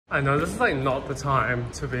I know this is like not the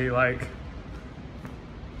time to be like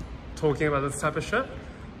talking about this type of shit,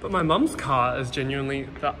 but my mum's car is genuinely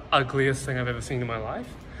the ugliest thing I've ever seen in my life.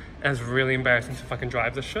 And it's really embarrassing to fucking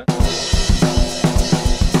drive this shit. Okay,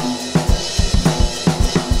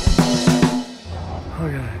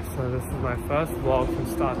 so this is my first vlog from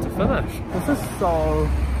start to finish. This is so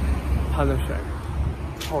punishing,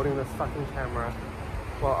 holding this fucking camera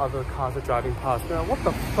while other cars are driving past. Now, what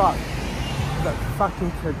the fuck is that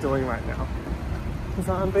fucking kid doing right now? Because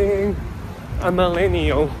I'm being a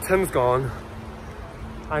millennial. Tim's gone.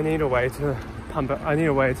 I need a way to pump it. I need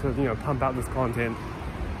a way to, you know, pump out this content.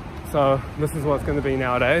 So this is what's going to be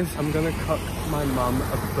nowadays. I'm going to cook my mum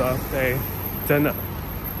a birthday dinner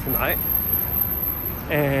tonight.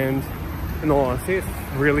 And in all honesty, it's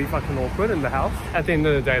really fucking awkward in the house. At the end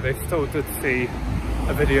of the day, they still did see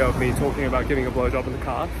a video of me talking about giving a blowjob in the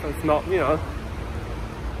car. So it's not, you know.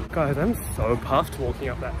 Guys, I'm so puffed walking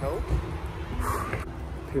up that hill.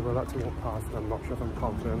 People are about to walk past and I'm not sure if I'm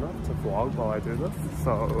confident enough to vlog while I do this.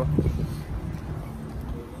 So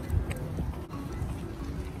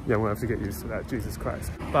yeah, I'm gonna have to get used to that, Jesus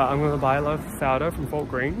Christ. But I'm gonna buy a loaf of sourdough from Fort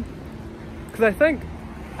Greene. Because I think,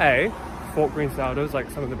 A, Fort Greene sourdough is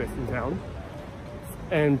like some of the best in town.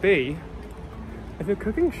 And B, if you're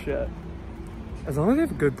cooking shit, as long as you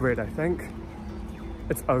have good bread, I think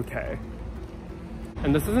it's okay.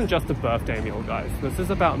 And this isn't just a birthday meal, guys. This is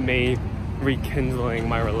about me rekindling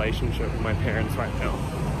my relationship with my parents right now.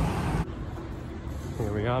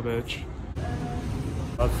 Here we are, bitch.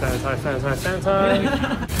 Sanitize, sanitize,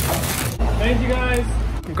 sanitize. Thank you, guys.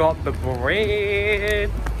 Got the bread.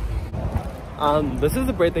 This is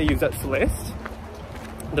the bread they use at Celeste.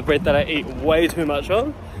 The bread that I eat way too much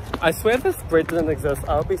of. I swear if this bread didn't exist,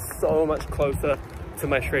 I would be so much closer to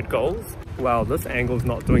my shred goals. Wow, this angle's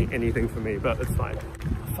not doing anything for me, but it's fine.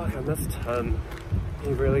 Fuck, I missed Tim.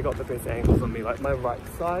 He really got the best angles on me. Like, my right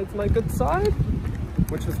side's my good side,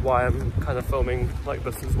 which is why I'm kind of filming like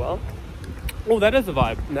this as well. Oh, that is a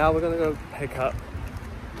vibe. Now we're gonna go pick up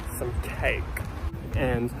some cake.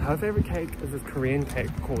 And her favorite cake is this Korean cake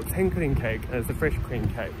called Tankerin cake, and it's a fresh cream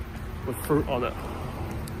cake with fruit on it.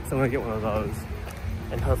 So I'm gonna get one of those,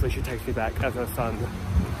 and hopefully she takes me back as her son,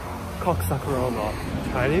 cocksucker or not.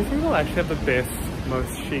 Chinese people actually have the best,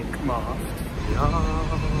 most chic masks. Yeah.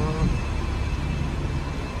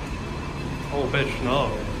 Oh bitch, no.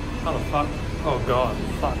 How the fuck? Oh god.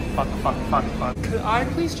 Fuck, fuck, fuck, fuck, fuck. Could I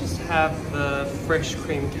please just have the fresh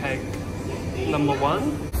cream cake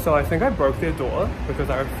 #1? So I think I broke their door because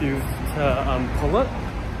I refused to pull it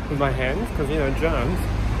with my hands because, you know, germs.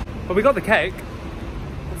 But we got the cake.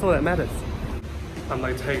 That's all that matters. I'm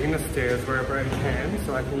like taking the stairs wherever I can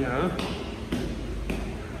so I can, you know,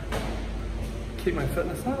 keep my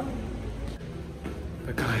fitness up.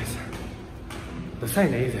 But guys, this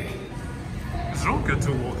ain't easy. Is it all good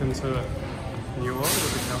to walk into New World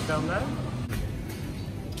with the countdown there?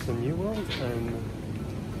 The New World and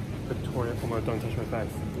Victoria, oh my, don't touch my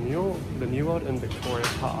face. The New World in Victoria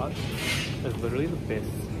Park is literally the best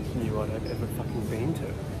New World I've ever fucking been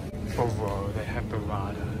to. Bro, they have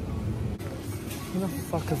burrata. Who the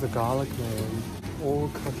fuck is a garlic man? All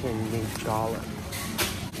cooking needs garlic.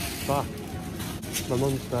 Fuck. My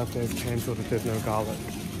mum's birthday is cancelled if there's no garlic.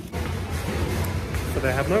 So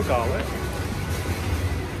they have no garlic.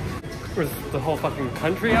 Or is the whole fucking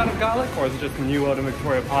country out of garlic? Or is it just New World and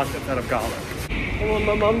Victoria Park that's out of garlic? Oh,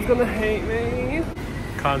 my mum's gonna hate me.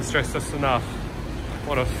 Can't stress this enough.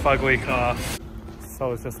 What a fugly car. So I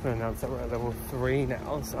was just gonna announce that we're at level 3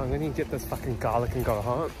 now. So I'm gonna get this fucking garlic and go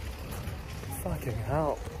home. Fucking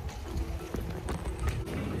hell.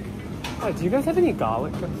 Oh, do you guys have any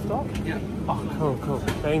garlic in stock? Yeah. Oh, cool, cool.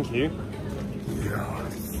 Thank you.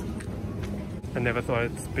 Yes. I never thought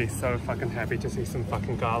I'd be so fucking happy to see some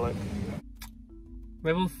fucking garlic.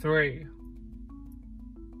 Level 3.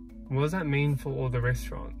 What does that mean for all the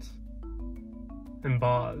restaurants and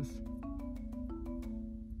bars?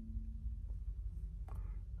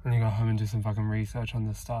 I need to go home and do some fucking research on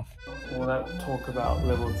this stuff. All that talk about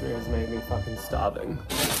level 3 has made me fucking starving.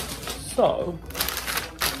 So,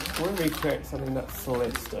 I want to recreate something that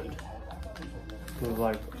Celeste did. With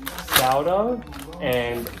like sourdough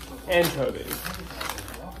and anchovies.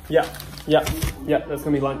 Yeah, that's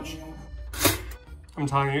gonna be lunch. I'm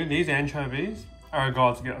telling you, these anchovies are a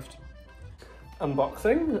God's gift.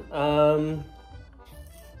 Unboxing.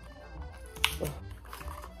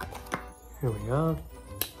 Here we are.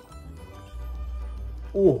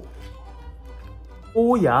 Oh.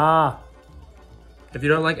 Oh yeah. If you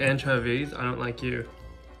don't like anchovies, I don't like you.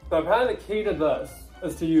 So apparently the key to this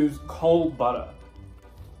is to use cold butter.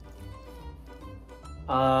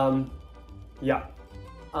 Yeah.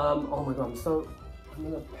 Oh my god, I'm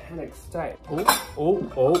in a panic state.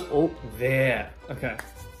 Oh, there. Okay.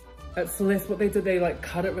 At Celeste, what they did, they like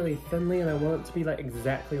cut it really thinly and I want it to be like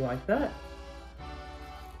exactly like that.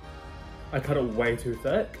 I cut it way too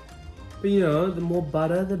thick. But you know, the more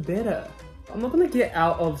butter, the better. I'm not gonna get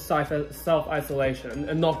out of self-isolation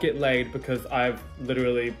and not get laid because I've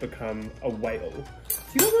literally become a whale. Do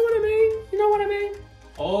you know what I mean? You know what I mean?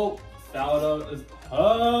 Oh, sourdough is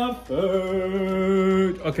perfect.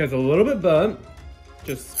 Okay, it's a little bit burnt.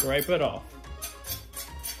 Just scrape it off.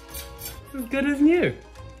 It's as good as new.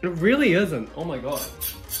 It really isn't. Oh my god.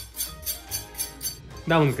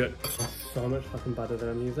 That one's good. So much fucking butter that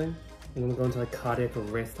I'm using. I'm gonna go into like cardiac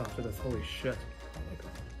arrest after this. Holy shit. Oh my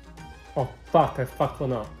god. Oh fuck, I fucked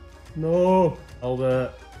one up. No. Hold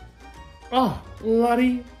it. Oh,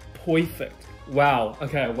 bloody perfect. Wow.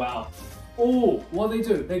 Okay, wow. Oh, what do they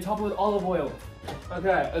do? They top it with olive oil.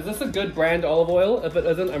 Okay, is this a good brand olive oil? If it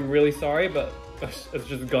isn't, I'm really sorry, but it's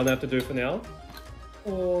just gonna have to do for now.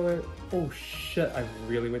 Oh shit, I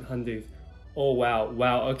really went hundies. Oh wow,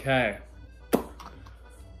 wow, okay.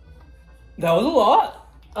 That was a lot,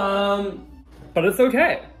 but it's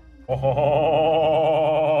okay. Oh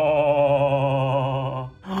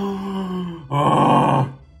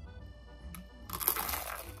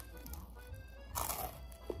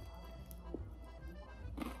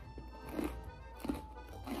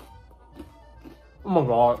my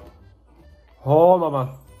god. Oh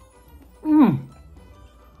mama.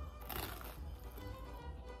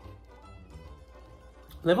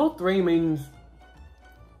 Level 3 means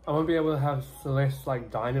I won't be able to have Celeste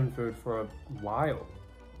like dining food for a while.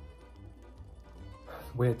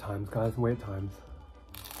 Weird times, guys, weird times.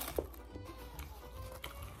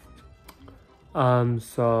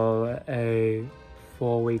 So a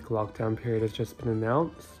 4-week lockdown period has just been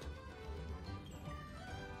announced.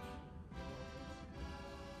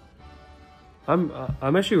 I'm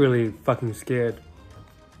actually really fucking scared.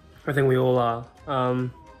 I think we all are.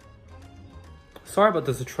 Sorry about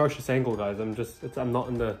this atrocious angle, guys. I'm not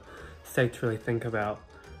in the state to really think about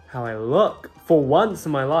how I look for once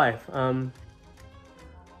in my life. For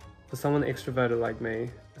someone extroverted like me,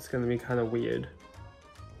 it's gonna be kind of weird.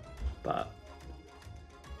 But,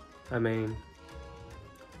 I mean,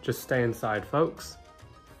 just stay inside, folks.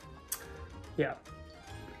 Yeah,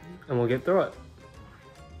 and we'll get through it.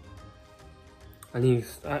 I need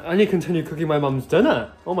to continue cooking my mum's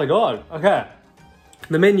dinner. Oh my god. Okay.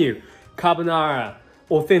 The menu. Carbonara.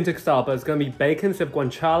 Authentic style, but it's going to be bacon instead of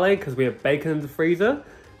guanciale because we have bacon in the freezer.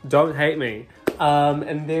 Don't hate me.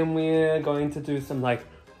 And then we're going to do some like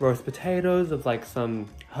roast potatoes with like some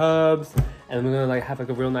herbs. And we're going to like have like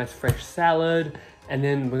a real nice fresh salad. And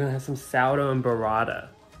then we're going to have some sourdough and burrata.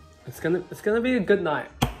 It's gonna be a good night.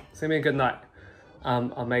 It's going to be a good night.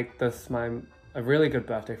 I'll make this a really good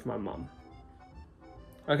birthday for my mum.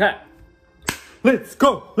 Okay, let's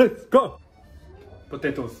go, let's go.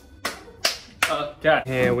 Potatoes. Okay,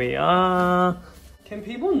 here we are. Can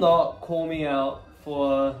people not call me out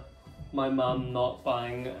for my mum not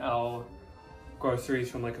buying our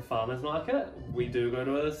groceries from like a farmer's market? We do go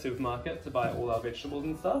to a supermarket to buy all our vegetables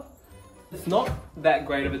and stuff. It's not that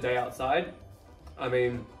great of a day outside. I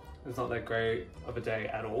mean, it's not that great of a day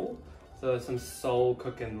at all. So there's some soul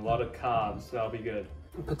cooking, a lot of carbs, so that'll be good.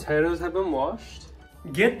 Potatoes have been washed.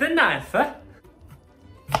 Get the knife, eh?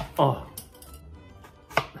 Oh.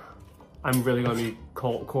 I'm really gonna be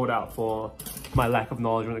called out for my lack of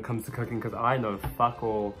knowledge when it comes to cooking because I know fuck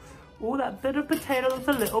all. Oh, that bit of potato looks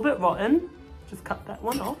a little bit rotten. Just cut that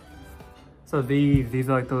one off. So these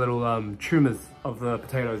are like the little tumors of the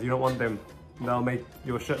potatoes. You don't want them. They'll make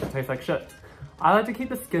your shit taste like shit. I like to keep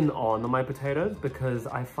the skin on my potatoes because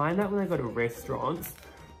I find that when I go to restaurants,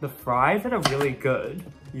 the fries that are really good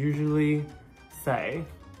usually say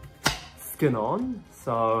skin on,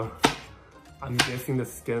 so I'm guessing the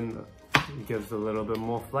skin gives a little bit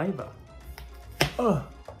more flavor. Oh,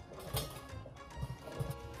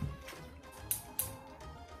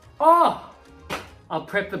 I'll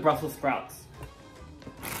prep the Brussels sprouts.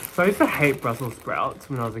 So I used to hate Brussels sprouts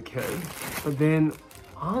when I was a kid, but then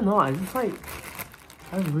I don't know,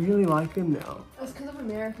 I really like them now. It's because of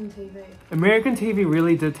American TV. American TV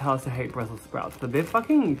really did tell us to hate Brussels sprouts, but they're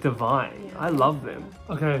fucking divine. Yeah. I love them.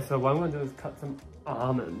 Okay, so what I'm gonna do is cut some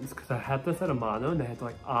almonds, because I had this at Amano and they had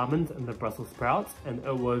like almonds and the Brussels sprouts, and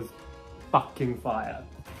it was fucking fire.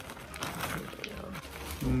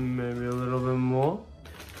 Maybe a little bit more.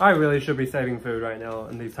 I really should be saving food right now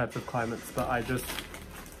in these types of climates, but it's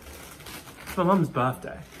my mum's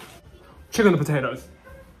birthday. Chicken and potatoes.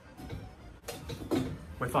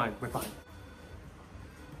 We're fine, we're fine.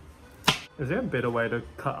 Is there a better way to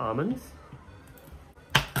cut almonds?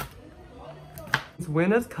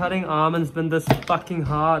 When has cutting almonds been this fucking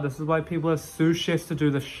hard? This is why people are sous chefs to do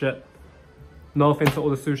this shit. No offense to all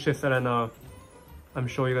the sous chefs that I know. I'm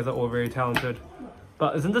sure you guys are all very talented.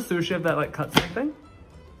 But isn't the sous chef that like cuts everything?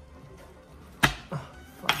 Oh,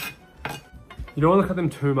 fuck. You don't want to cut them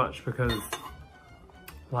too much because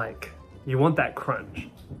like you want that crunch.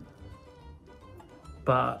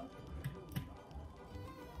 But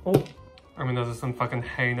oh, I mean those are some fucking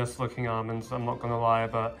heinous looking almonds, I'm not gonna lie,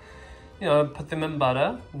 but you know, put them in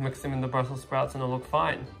butter, mix them in the Brussels sprouts and it'll look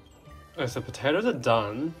fine. Okay, so potatoes are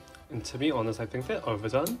done, and to be honest, I think they're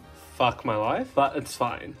overdone. Fuck my life, but it's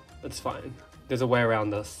fine. It's fine. There's a way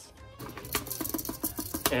around this.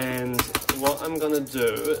 And what I'm gonna do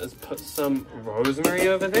is put some rosemary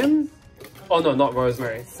over them. Oh no, not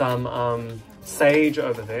rosemary. Some sage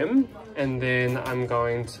over them. And then I'm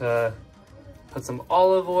going to put some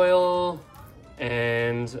olive oil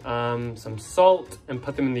and some salt and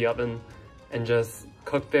put them in the oven and just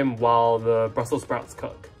cook them while the Brussels sprouts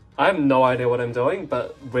cook. I have no idea what I'm doing,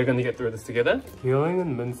 but we're gonna get through this together. Peeling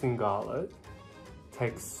and mincing garlic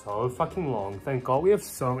takes so fucking long. Thank God we have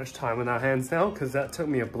so much time on our hands now, because that took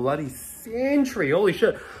me a bloody century. Holy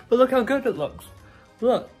shit. But look how good it looks.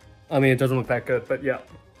 Look. I mean, it doesn't look that good, but yeah,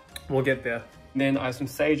 we'll get there. Then I have some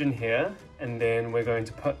sage in here, and then we're going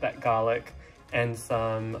to put that garlic and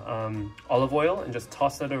some olive oil and just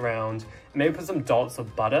toss it around. Maybe put some dots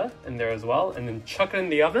of butter in there as well, and then chuck it in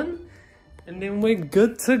the oven, and then we're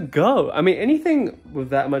good to go. I mean, anything with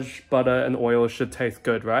that much butter and oil should taste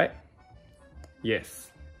good, right? Yes.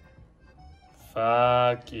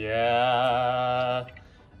 Fuck yeah.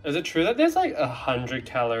 Is it true that there's like 100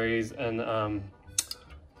 calories in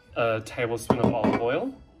a tablespoon of olive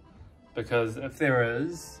oil? Because if there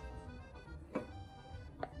is,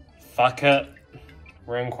 fuck it.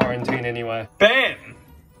 We're in quarantine anyway. Bam!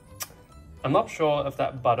 I'm not sure if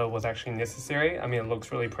that butter was actually necessary. I mean, it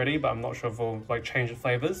looks really pretty, but I'm not sure if it'll like change the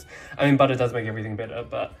flavors. I mean, butter does make everything better,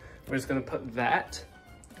 but we're just gonna put that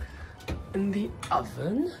in the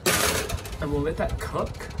oven and we'll let that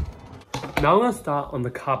cook. Now I'm gonna start on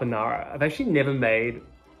the carbonara. I've actually never made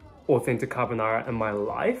authentic carbonara in my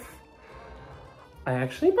life. I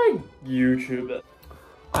actually might YouTube it.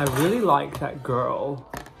 I really like that girl,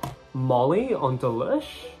 Molly on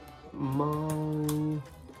Delish. Molly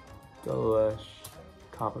Delish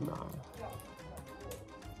carbonara.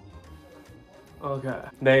 Okay.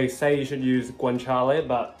 They say you should use guanciale,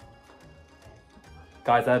 but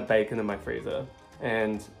guys, I have bacon in my freezer.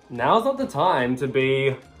 And now's not the time to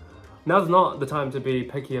be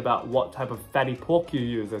picky about what type of fatty pork you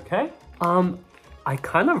use, okay? I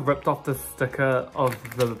kind of ripped off the sticker of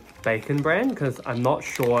the bacon brand because I'm not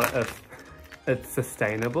sure if it's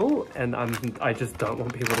sustainable, and I just don't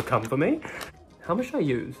want people to come for me. How much should I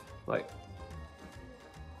use? Like,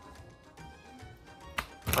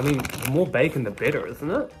 I mean, the more bacon the better,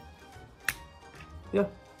 isn't it? Yeah,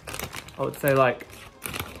 I would say like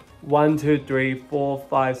 1, 2, 3, 4,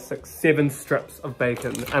 5, 6, 7 strips of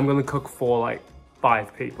bacon. I'm gonna cook for like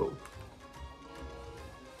 5 people.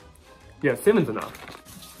 Yeah, 7's enough.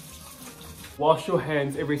 Wash your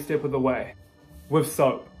hands every step of the way with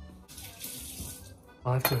soap.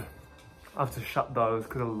 I have to shut those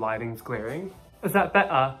because the lighting's glaring. Is that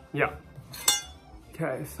better? Yeah.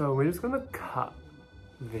 Okay, so we're just gonna cut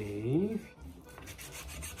these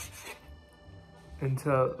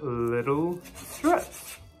into little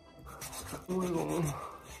strips. Ooh,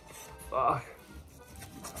 fuck.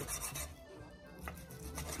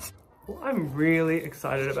 What I'm really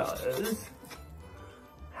excited about is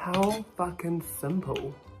how fucking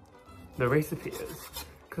simple the recipe is.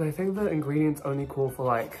 Because I think the ingredients only call for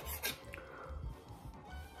like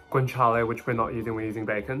guanciale, which we're not using, we're using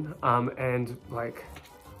bacon. And like,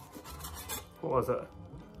 what was it?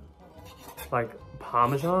 Like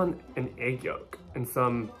Parmesan and egg yolk and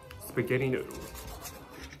some spaghetti noodles.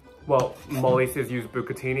 Well, Molly says use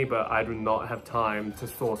bucatini, but I do not have time to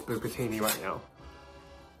source bucatini right now.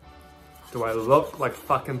 Do I look like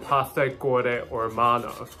fucking pasta gore or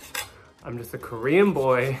Romano? I'm just a Korean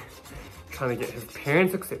boy trying to get his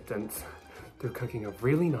parents' acceptance through cooking a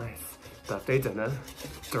really nice birthday dinner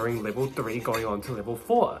during level 3 going on to level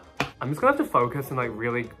 4. I'm just gonna have to focus and like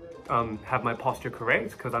really have my posture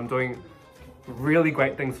correct because I'm doing really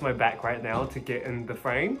great things for my back right now to get in the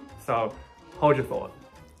frame. So hold your thought.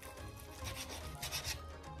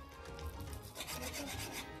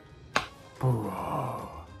 Bro.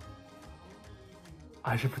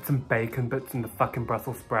 I should put some bacon bits in the fucking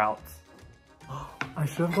Brussels sprouts. I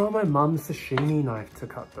should have got my mum's sashimi knife to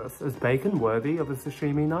cut this. Is bacon worthy of a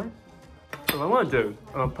sashimi knife? So what I want to do,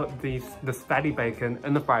 I'll put this fatty bacon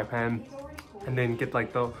in the fry pan and then get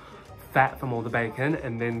like the fat from all the bacon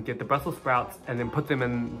and then get the Brussels sprouts and then put them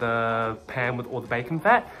in the pan with all the bacon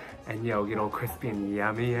fat and yo, get all crispy and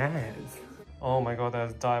yummy as. Oh my god, that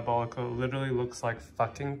is diabolical. It literally looks like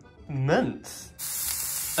fucking mince.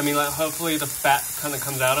 I mean, like, hopefully the fat kind of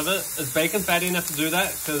comes out of it. Is bacon fatty enough to do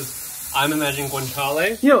that? Because I'm imagining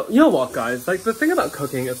guanciale. You know what, guys? Like, the thing about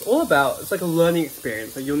cooking, it's all about, it's like a learning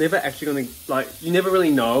experience. Like, you're never actually gonna, like, you never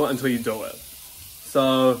really know until you do it.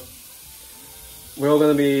 So, we're all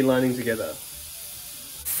gonna be learning together.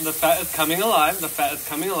 The fat is coming alive. The fat is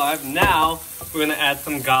coming alive. Now, we're gonna add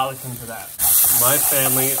some garlic into that. My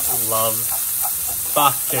family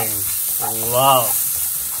fucking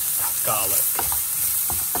loves garlic.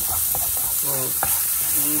 We'll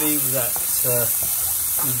leave that to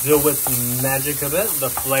do its magic a bit, the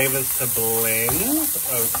flavors to blend.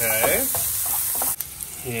 Okay.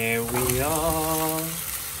 Here we are.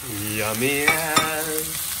 Yummy as.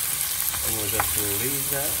 And we'll just leave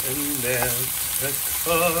that in there to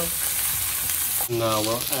cook. Now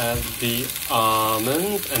we'll add the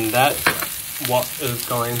almonds, and that's what is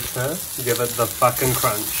going to give it the fucking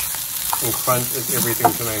crunch. And crunch is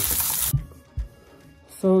everything to me.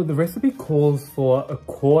 So the recipe calls for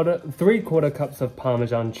 3/4 cups of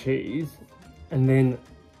Parmesan cheese, and then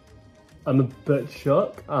I'm a bit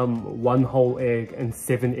shook, 1 whole egg and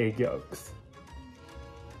 7 egg yolks.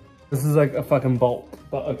 This is like a fucking bulk,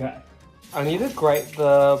 but okay. I need to grate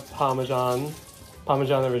the Parmesan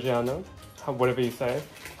Reggiano, whatever you say,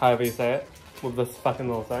 however you say it, with this fucking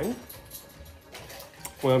little thing.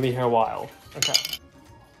 We're gonna be here a while. Okay.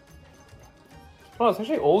 Oh, it's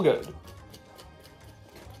actually all good.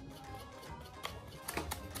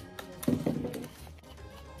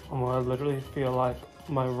 Oh, I literally feel like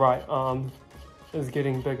my right arm is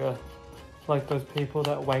getting bigger. Like those people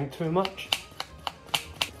that wank too much.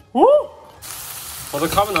 Woo! Well, the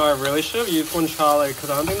carbonara really should have used guanciale because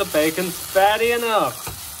I don't think the bacon's fatty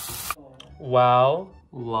enough. Wow,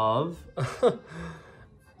 love.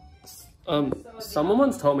 Someone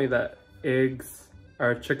once told me that eggs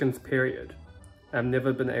are chickens, period. I've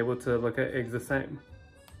never been able to look at eggs the same.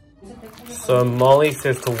 So Molly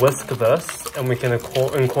says to whisk this and we can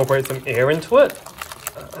incorporate some air into it.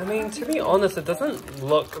 I mean, to be honest, it doesn't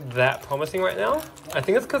look that promising right now. I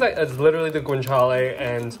think it's because it's literally the guanciale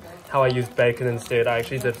and how I used bacon instead. I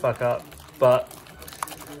actually did fuck up, but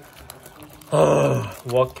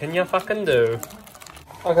what can you fucking do?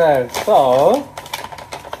 Okay, so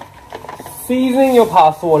seasoning your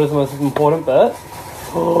pasta water is the most important bit.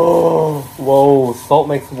 Whoa, salt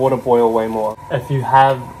makes the water boil way more. If you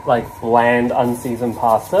have like bland, unseasoned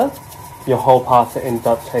pasta, your whole pasta ends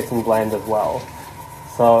up tasting bland as well.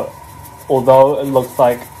 So, although it looks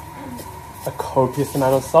like a copious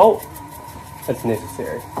amount of salt, it's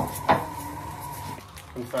necessary.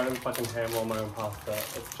 I'm trying to fucking hammer on my own pasta.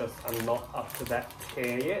 It's just, I'm not up to that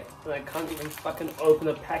tier yet. And I can't even fucking open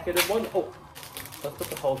a packet of one. Oh, let's put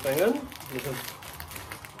the whole thing in. Because,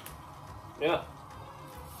 yeah.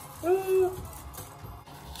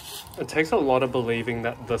 It takes a lot of believing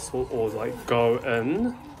that this will all like go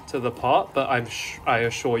in to the pot, but I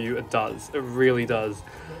assure you it does. It really does.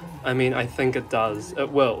 I mean, I think it does.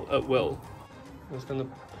 It will. It will. I'm just gonna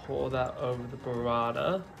pour that over the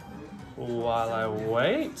burrata while I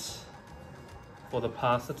wait for the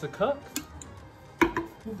pasta to cook. I'm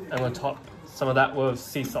gonna top some of that with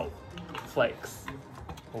sea salt flakes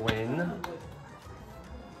when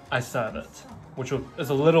I serve it, which is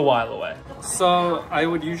a little while away. So I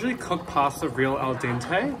would usually cook pasta real al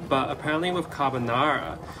dente, but apparently with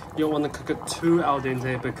carbonara, you don't want to cook it too al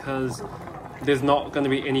dente because there's not going to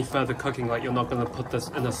be any further cooking. Like, you're not going to put this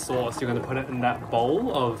in a sauce. You're going to put it in that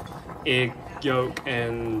bowl of egg yolk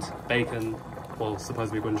and bacon. Well,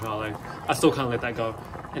 supposed to be guanciale. I still can't let that go.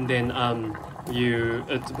 And then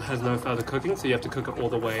it has no further cooking, so you have to cook it all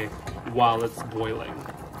the way while it's boiling.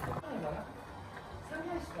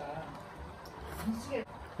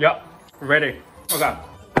 Yep, ready. Okay.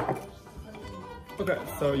 Okay,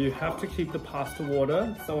 so you have to keep the pasta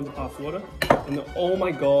water, some of the pasta water. And the, oh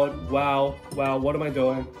my god, wow, what am I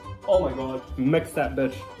doing? Oh my god, mix that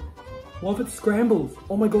bitch. What if it scrambles?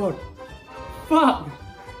 Oh my god. Fuck!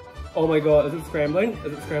 Oh my god, is it scrambling?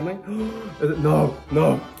 Is it scrambling? Is it? No.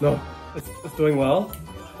 It's doing well.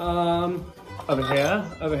 Over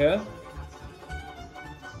here.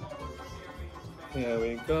 Here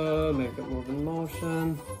we go, make it move in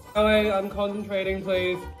motion. Oh wait, I'm concentrating,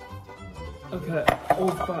 please. Okay, oh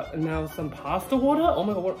fuck, and now some pasta water? Oh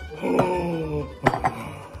my god, what?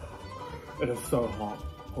 It is so hot,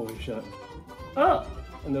 holy shit. Ah,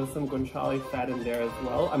 and there's some guanciale fat in there as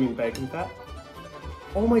well, I mean bacon fat.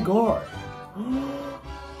 Oh my god.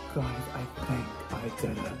 Guys, I think I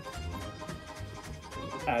did it.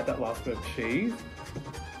 add that last bit of cheese.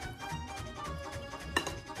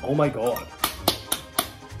 Oh my god.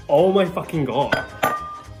 Oh my fucking god.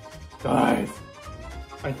 Guys,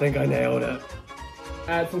 I think I nailed it.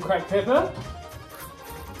 Add some cracked pepper.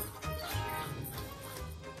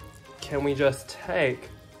 Can we just take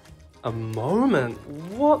a moment?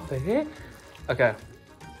 What the heck? Okay,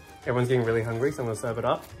 everyone's getting really hungry, so I'm gonna serve it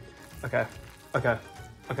up. Okay, okay,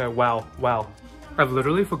 okay, wow, wow. I've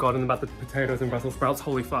literally forgotten about the potatoes and Brussels sprouts,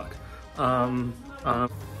 holy fuck. We're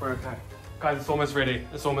okay. Guys, it's almost ready,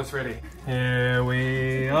 it's almost ready. Here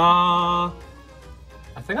we are.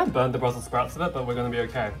 I think I burned the Brussels sprouts a bit, but we're gonna be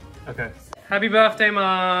okay. Okay. Happy birthday,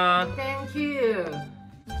 Ma! Thank you.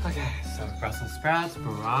 Okay, so Brussels sprouts,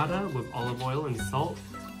 burrata with olive oil and salt,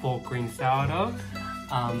 pork green sourdough,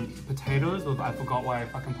 potatoes with, I forgot why I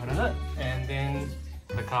fucking put in it, and then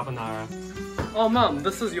the carbonara. Oh, Mum,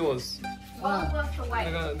 this is yours. Wow. So, I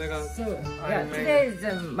made- today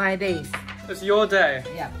is my day. It's your day.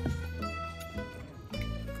 Yeah.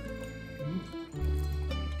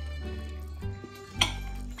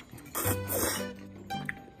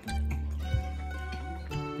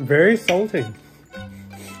 Very salty.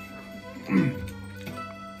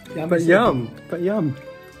 But yum, but yum.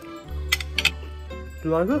 Do you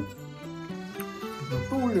like it?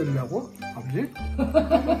 또 올리려고? 아버지?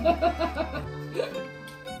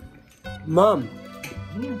 Mum,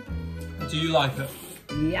 do you like it?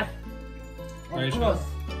 Yep. Very Of sure. course.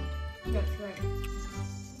 That's right.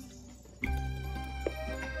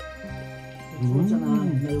 좋았잖아.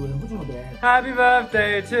 나 이거 호주가 돼. Happy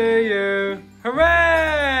birthday to you!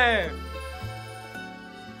 Hooray!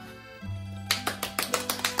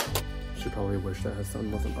 She probably wished that her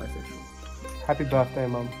son wasn't bisexual. Happy birthday,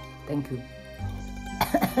 Mum. Thank you.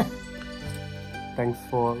 Thanks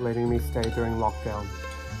for letting me stay during lockdown.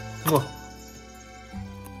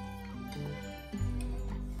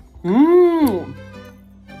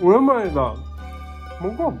 오랜만이다.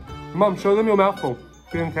 먹어. Mom, show them your mouthful.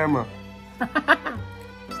 Be on camera.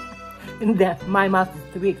 근데 my mouth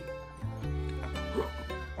is too big.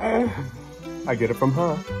 I get it from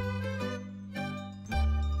her.